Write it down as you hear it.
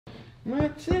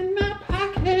What's in my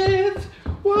pockets?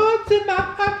 What's in my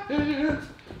pockets?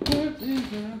 What's in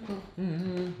my pockets?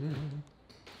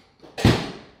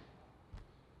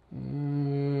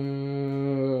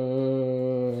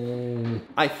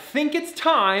 I think it's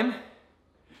time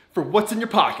for what's in your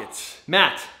pockets.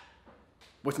 Matt,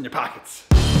 what's in your pockets?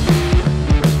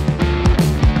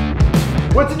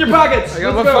 What's in your pockets? I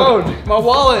got my phone, my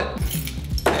wallet,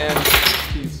 and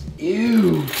keys.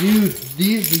 Ew, dude, do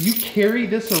you carry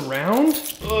this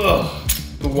around? Ugh.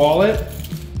 The wallet?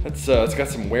 It's got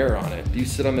some wear on it. Do you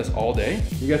sit on this all day?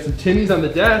 You got some Timmies on the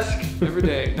desk. Every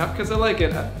day, not because I like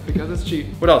it, because it's cheap.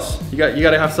 What else? You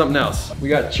gotta have something else. We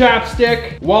got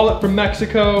chapstick, wallet from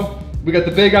Mexico. We got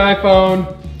the big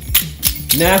iPhone,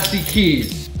 nasty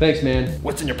keys. Thanks, man.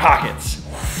 What's in your pockets?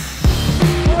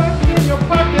 What's in your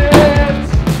pockets?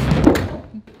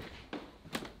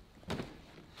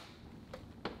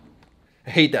 I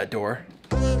hate that door.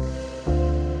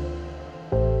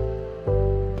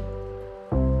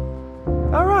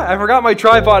 All right, I forgot my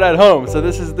tripod at home, so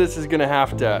this is gonna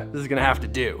have to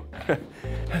do.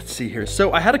 Let's see here.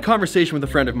 So I had a conversation with a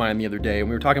friend of mine the other day, and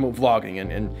we were talking about vlogging,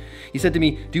 and he said to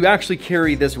me, do you actually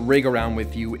carry this rig around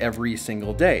with you every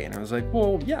single day? And I was like,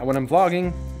 well, yeah, when I'm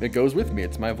vlogging, it goes with me.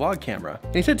 It's my vlog camera.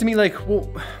 And he said to me, like,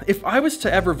 well, if I was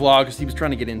to ever vlog, because he was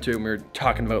trying to get into it, and we were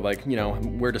talking about, like, you know,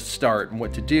 where to start and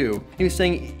what to do. He was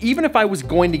saying, even if I was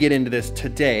going to get into this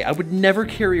today, I would never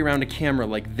carry around a camera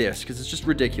like this, because it's just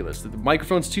ridiculous. The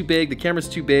microphone's too big, the camera's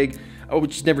too big. I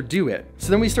would just never do it. So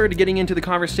then we started getting into the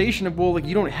conversation of, well, like,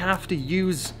 you don't have to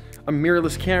use a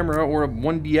mirrorless camera or a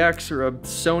 1DX or a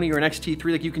Sony or an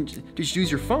X-T3, like you can just use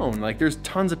your phone. Like there's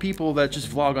tons of people that just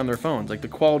vlog on their phones. Like the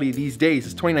quality these days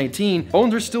is 2019.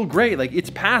 Phones are still great. Like it's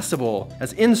passable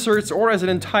as inserts or as an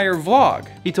entire vlog.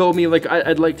 He told me like,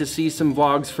 I'd like to see some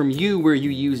vlogs from you where you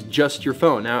use just your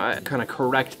phone. Now I kind of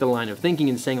correct the line of thinking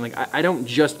and saying like, I don't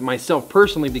just myself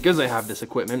personally, because I have this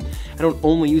equipment, I don't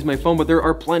only use my phone, but there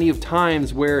are plenty of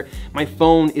times where my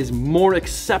phone is more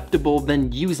acceptable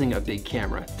than using a big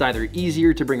camera. It's either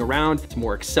easier to bring around, it's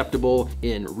more acceptable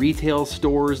in retail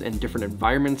stores and different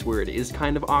environments where it is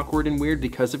kind of awkward and weird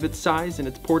because of its size and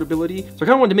its portability. So I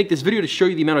kind of wanted to make this video to show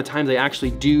you the amount of times I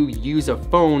actually do use a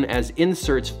phone as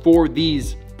inserts for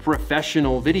these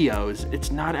professional videos.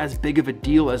 It's not as big of a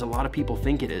deal as a lot of people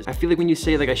think it is. I feel like when you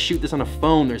say like I shoot this on a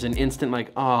phone, there's an instant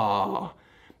like, oh,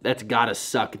 that's gotta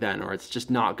suck then, or it's just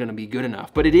not gonna be good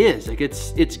enough. But it is, like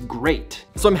it's great.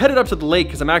 So I'm headed up to the lake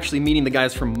because I'm actually meeting the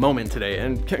guys from Moment today,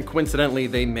 and coincidentally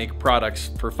they make products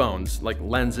for phones, like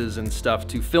lenses and stuff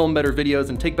to film better videos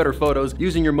and take better photos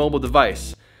using your mobile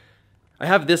device. I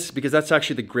have this because that's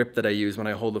actually the grip that I use when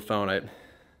I hold the phone.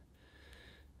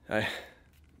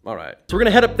 All right. So we're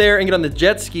gonna head up there and get on the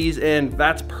jet skis, and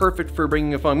that's perfect for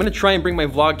bringing a phone. I'm gonna try and bring my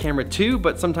vlog camera too,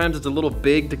 but sometimes it's a little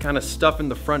big to kind of stuff in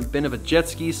the front bin of a jet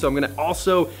ski, so I'm gonna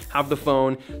also have the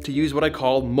phone to use what I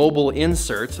call mobile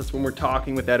inserts. That's when we're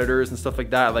talking with editors and stuff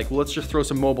like that. Like, well, let's just throw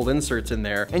some mobile inserts in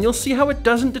there, and you'll see how it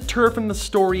doesn't deter from the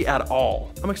story at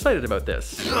all. I'm excited about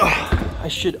this. I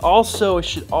should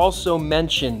also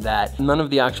mention that none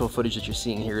of the actual footage that you're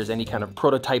seeing here is any kind of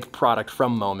prototype product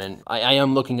from Moment. I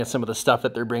am looking at some of the stuff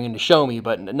that they're bringing to show me,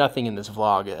 but nothing in this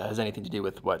vlog has anything to do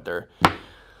with what they're,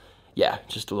 yeah,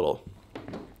 just a little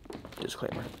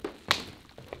disclaimer.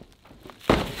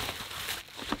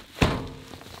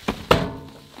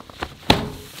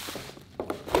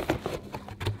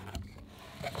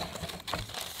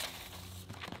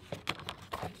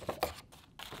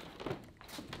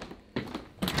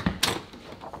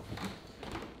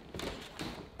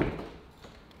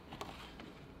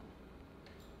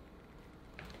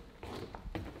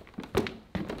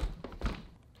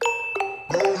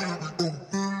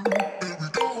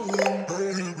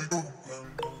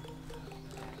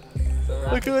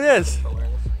 Look who it is.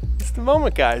 It's the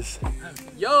Moment guys.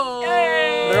 Yo!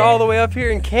 Yay! They're all the way up here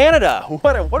in Canada.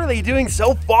 What are they doing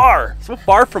so far? So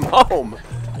far from home.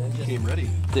 Came ready.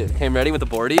 Dude, came ready with the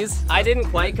boardies? I didn't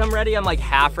quite come ready. I'm like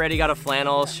half ready. Got a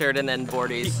flannel shirt and then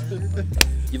boardies.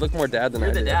 You look more dad than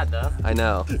I do. You're the dad though. I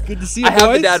know. Good to see you, I boys.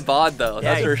 have the dad bod though,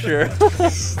 Yeah, that's for sure.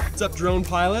 What's up, drone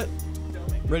pilot?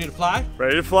 Ready to fly?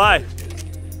 Ready to fly.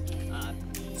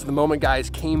 So the Moment guys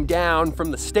came down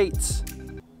from the States.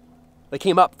 They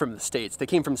came up from the States. They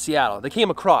came from Seattle. They came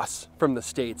across from the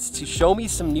States to show me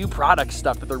some new product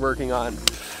stuff that they're working on.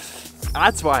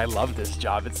 That's why I love this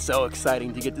job. It's so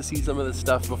exciting to get to see some of this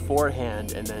stuff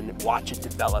beforehand and then watch it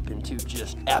develop into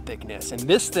just epicness. And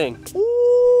this thing, ooh,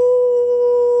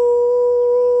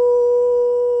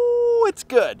 it's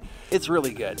good. It's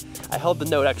really good. I held the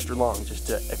note extra long just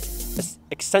to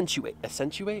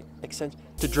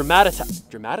to dramatize,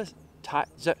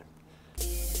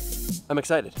 I'm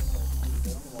excited.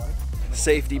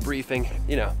 Safety briefing,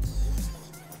 you know,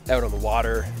 out on the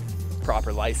water,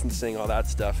 proper licensing, all that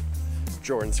stuff.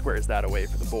 Jordan squares that away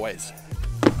for the boys.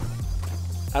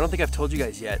 I don't think I've told you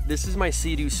guys yet, this is my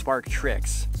Sea-Doo Spark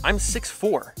Trix. I'm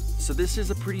 6'4", so this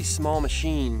is a pretty small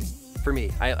machine for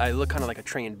me. I look kind of like a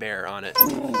trained bear on it.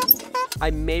 I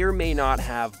may or may not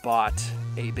have bought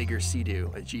a bigger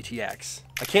Sea-Doo, a GTX.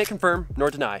 I can't confirm nor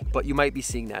deny, but you might be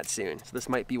seeing that soon. So this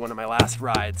might be one of my last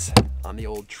rides on the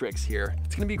old Trix here.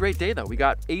 It's gonna be a great day though. We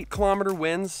got 8-kilometer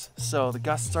winds, so the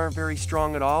gusts aren't very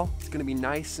strong at all. It's gonna be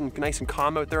nice and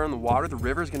calm out there on the water. The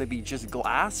river's gonna be just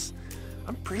glass.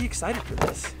 I'm pretty excited for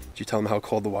this. Did you tell them how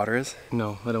cold the water is?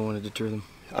 No, I don't want to deter them.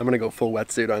 I'm gonna go full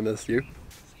wetsuit on this, you?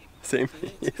 Same?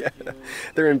 Yeah.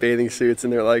 They're in bathing suits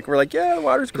and we're like, yeah, the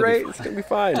water's great, it's gonna be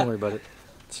fine. Don't worry about it.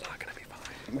 It's not gonna be fine.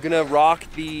 I'm gonna rock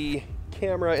the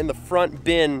camera in the front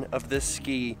bin of this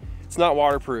ski. It's not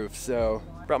waterproof, so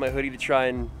brought my hoodie to try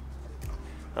and,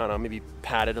 I don't know, maybe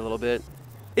pad it a little bit.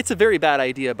 It's a very bad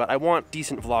idea, but I want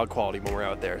decent vlog quality when we're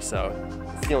out there, so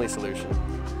it's the only solution.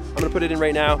 I'm gonna put it in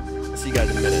right now. I'll see you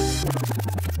guys in a minute.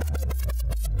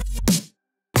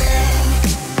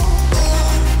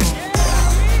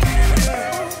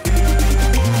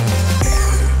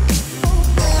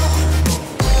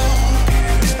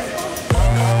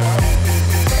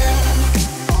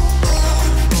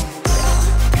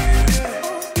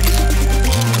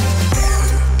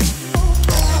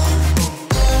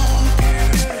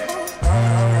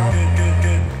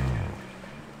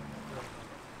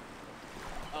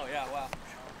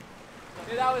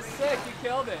 That was sick, you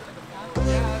killed it. Yeah,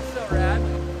 that's so rad.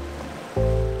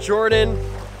 Jordan,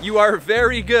 you are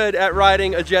very good at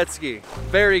riding a jet ski.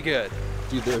 Very good.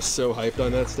 Dude, they're so hyped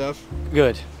on that stuff.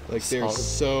 Good. Like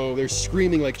they're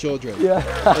screaming like children. Yeah.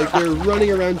 Like they're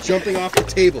running around jumping off the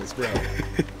tables, bro.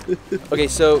 Okay,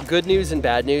 so good news and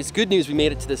bad news. Good news, we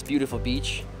made it to this beautiful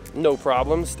beach. No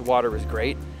problems, the water was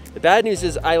great. The bad news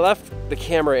is I left the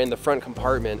camera in the front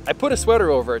compartment. I put a sweater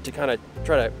over it to kind of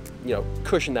try to, you know,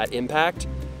 cushion that impact.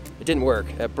 It didn't work.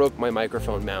 That broke my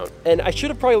microphone mount. And I should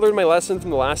have probably learned my lesson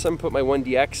from the last time I put my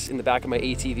 1DX in the back of my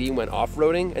ATV and went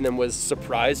off-roading, and then was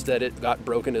surprised that it got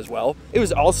broken as well. It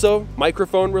was also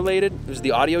microphone related. It was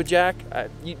the audio jack.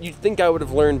 You'd think I would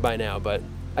have learned by now, but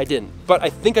I didn't. But I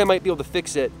think I might be able to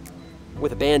fix it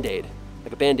with a Band-Aid,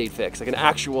 like a Band-Aid fix, like an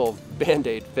actual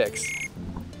Band-Aid fix.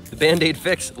 The Band-Aid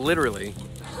fix, literally,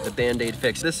 the Band-Aid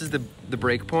fix. This is the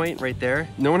break point right there.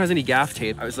 No one has any gaff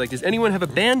tape. I was like, does anyone have a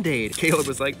Band-Aid? Caleb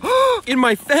was like, oh, in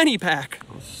my fanny pack.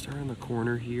 I'll start in the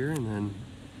corner here and then.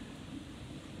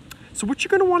 So what you're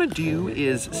gonna wanna do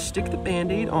is stick the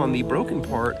Band-Aid on the broken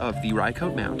part of the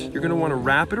Rycoat mount. You're gonna wanna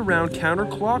wrap it around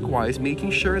counterclockwise,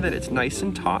 making sure that it's nice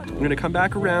and taut. I'm gonna come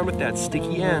back around with that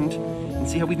sticky end and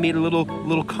see how we've made a little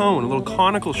cone, a little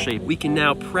conical shape. We can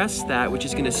now press that, which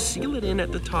is gonna seal it in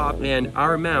at the top, and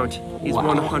our mount is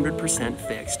 100%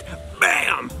 fixed.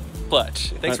 Bam! Clutch.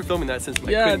 Thanks for filming that since I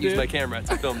couldn't use my camera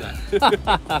to film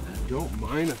that. Don't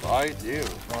mind if I do.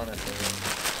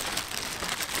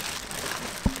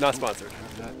 Not sponsored.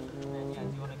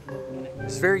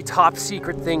 There's very top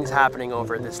secret things happening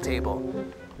over at this table.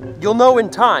 You'll know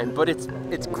in time, but it's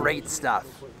great stuff.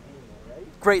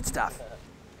 Great stuff.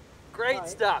 Great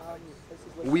stuff.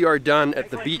 We are done at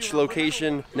the beach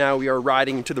location. Now we are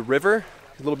riding to the river.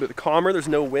 A little bit calmer, there's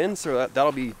no wind, so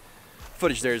that'll be,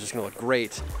 footage there is just gonna look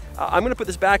great. I'm gonna put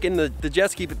this back in the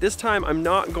jet ski, but this time I'm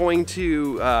not going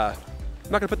to, I'm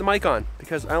not gonna put the mic on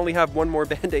because I only have one more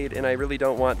Band-Aid and I really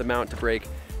don't want the mount to break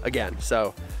again.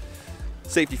 So,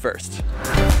 safety first.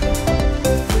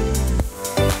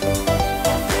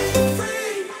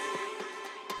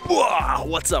 Whoa,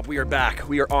 what's up? We are back.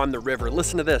 We are on the river.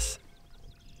 Listen to this.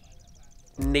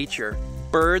 Nature.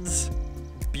 Birds,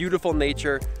 beautiful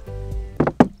nature.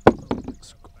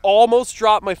 Almost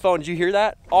dropped my phone. Did you hear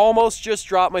that? Almost just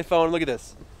dropped my phone. Look at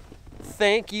this.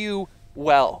 Thank you,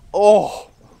 well.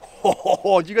 Oh,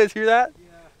 did you guys hear that? Yeah.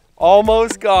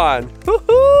 Almost gone.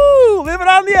 Woohoo! Living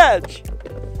on the edge.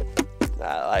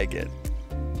 I like it.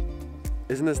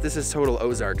 Isn't this is total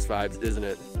Ozarks vibes, isn't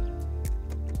it?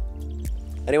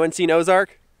 Anyone seen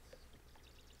Ozark?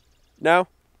 No?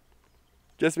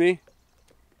 Just me?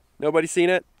 Nobody seen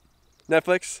it?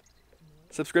 Netflix?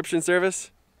 Subscription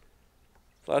service?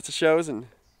 Lots of shows and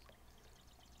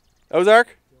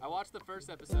Ozark? I watched the first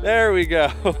episode. There we go.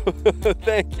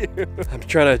 Thank you. I'm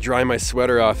trying to dry my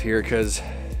sweater off here because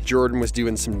Jordan was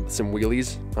doing some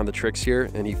wheelies on the Trix here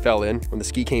and he fell in when the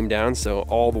ski came down, so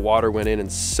all the water went in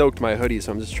and soaked my hoodie,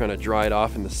 so I'm just trying to dry it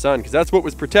off in the sun because that's what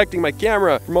was protecting my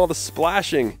camera from all the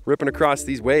splashing ripping across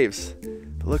these waves.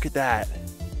 But look at that.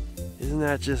 Isn't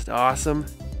that just awesome?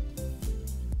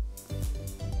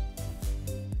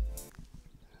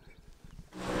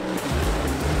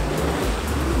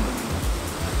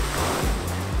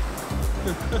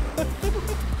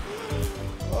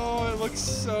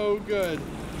 good.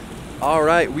 All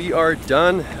right, we are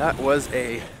done. That was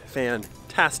a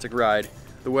fantastic ride.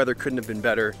 The weather couldn't have been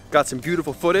better. Got some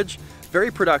beautiful footage,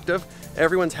 very productive.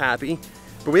 Everyone's happy,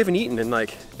 but we haven't eaten in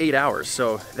like 8 hours,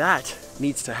 so that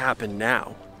needs to happen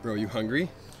now. Bro, you hungry?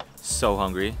 So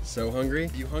hungry. So hungry?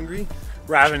 You hungry?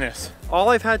 Ravenous. All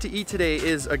I've had to eat today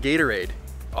is a Gatorade.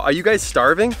 Are you guys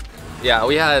starving? Yeah,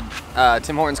 we had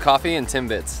Tim Hortons coffee and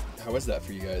Timbits. How was that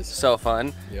for you guys? So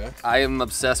fun. Yeah? I am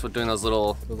obsessed with doing those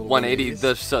little 180s. 180s?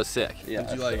 They're so sick. Yeah.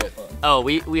 Did you like it? Oh,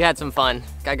 we had some fun.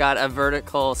 I got a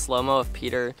vertical slow-mo of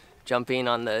Peter jumping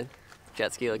on the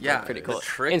jet ski. Looked like pretty cool. the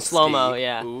trick In slow-mo, ski.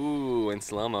 yeah. Ooh, in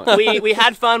slow-mo. we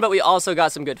had fun, but we also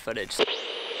got some good footage.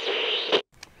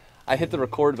 I hit the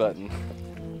record button.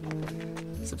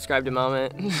 Subscribe to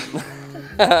Moment.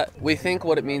 We think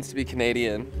what it means to be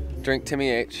Canadian. Drink Timmy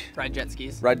H. Ride jet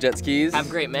skis. Ride jet skis. Have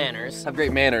great manners. Have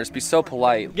great manners. Be so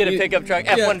polite. Get a pickup truck,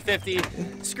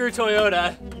 F-150. Screw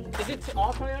Toyota. Is it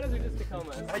all Toyotas or just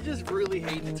Tacomas? I just really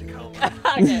hate the Tacoma.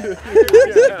 Okay.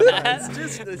 It's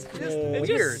just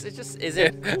It just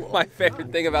isn't cool. My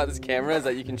favorite thing about this camera is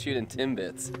that you can shoot in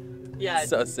Timbits. Yeah,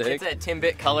 So sick. It's a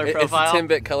Timbit color It's profile. a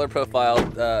Timbit color profile,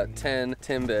 10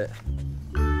 Timbit.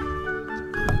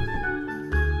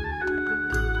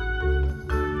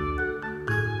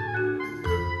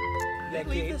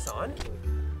 leave this on?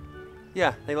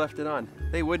 Yeah, they left it on.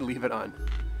 They would leave it on.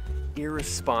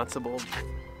 Irresponsible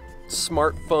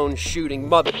smartphone shooting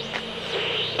mother.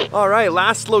 All right,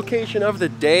 last location of the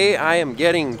day. I am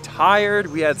getting tired.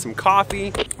 We had some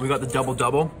coffee. We got the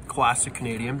double-double, classic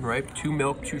Canadian, right? 2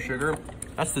 milk, 2 sugar.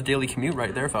 That's the daily commute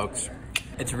right there, folks.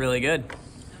 It's really good.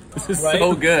 This is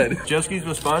so good. Jet skis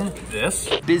was fun. This?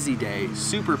 Busy day,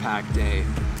 super packed day,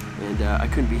 and I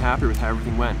couldn't be happier with how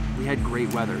everything went. We had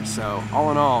great weather, so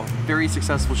all in all, very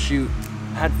successful shoot.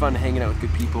 Had fun hanging out with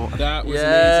good people. That was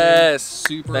Yes.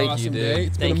 amazing. Super Thank you, awesome dude. day.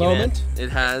 It's Thank been a you, man. moment. It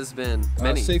has been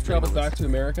many. Safe travels back to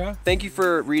America. Thank you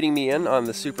for reading me in on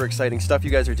the super exciting stuff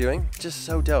you guys are doing. Just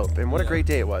so dope, and what a great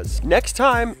day it was. Next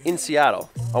time in Seattle,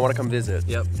 I want to come visit.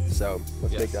 Yep. So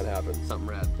let's make that happen. Something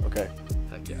rad. Okay,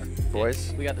 Heck yeah.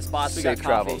 boys. We got the spots, we Safe got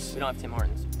coffee. travels. We don't have Tim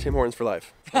Hortons. Tim Hortons for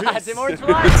life. Tim Hortons for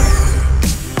life!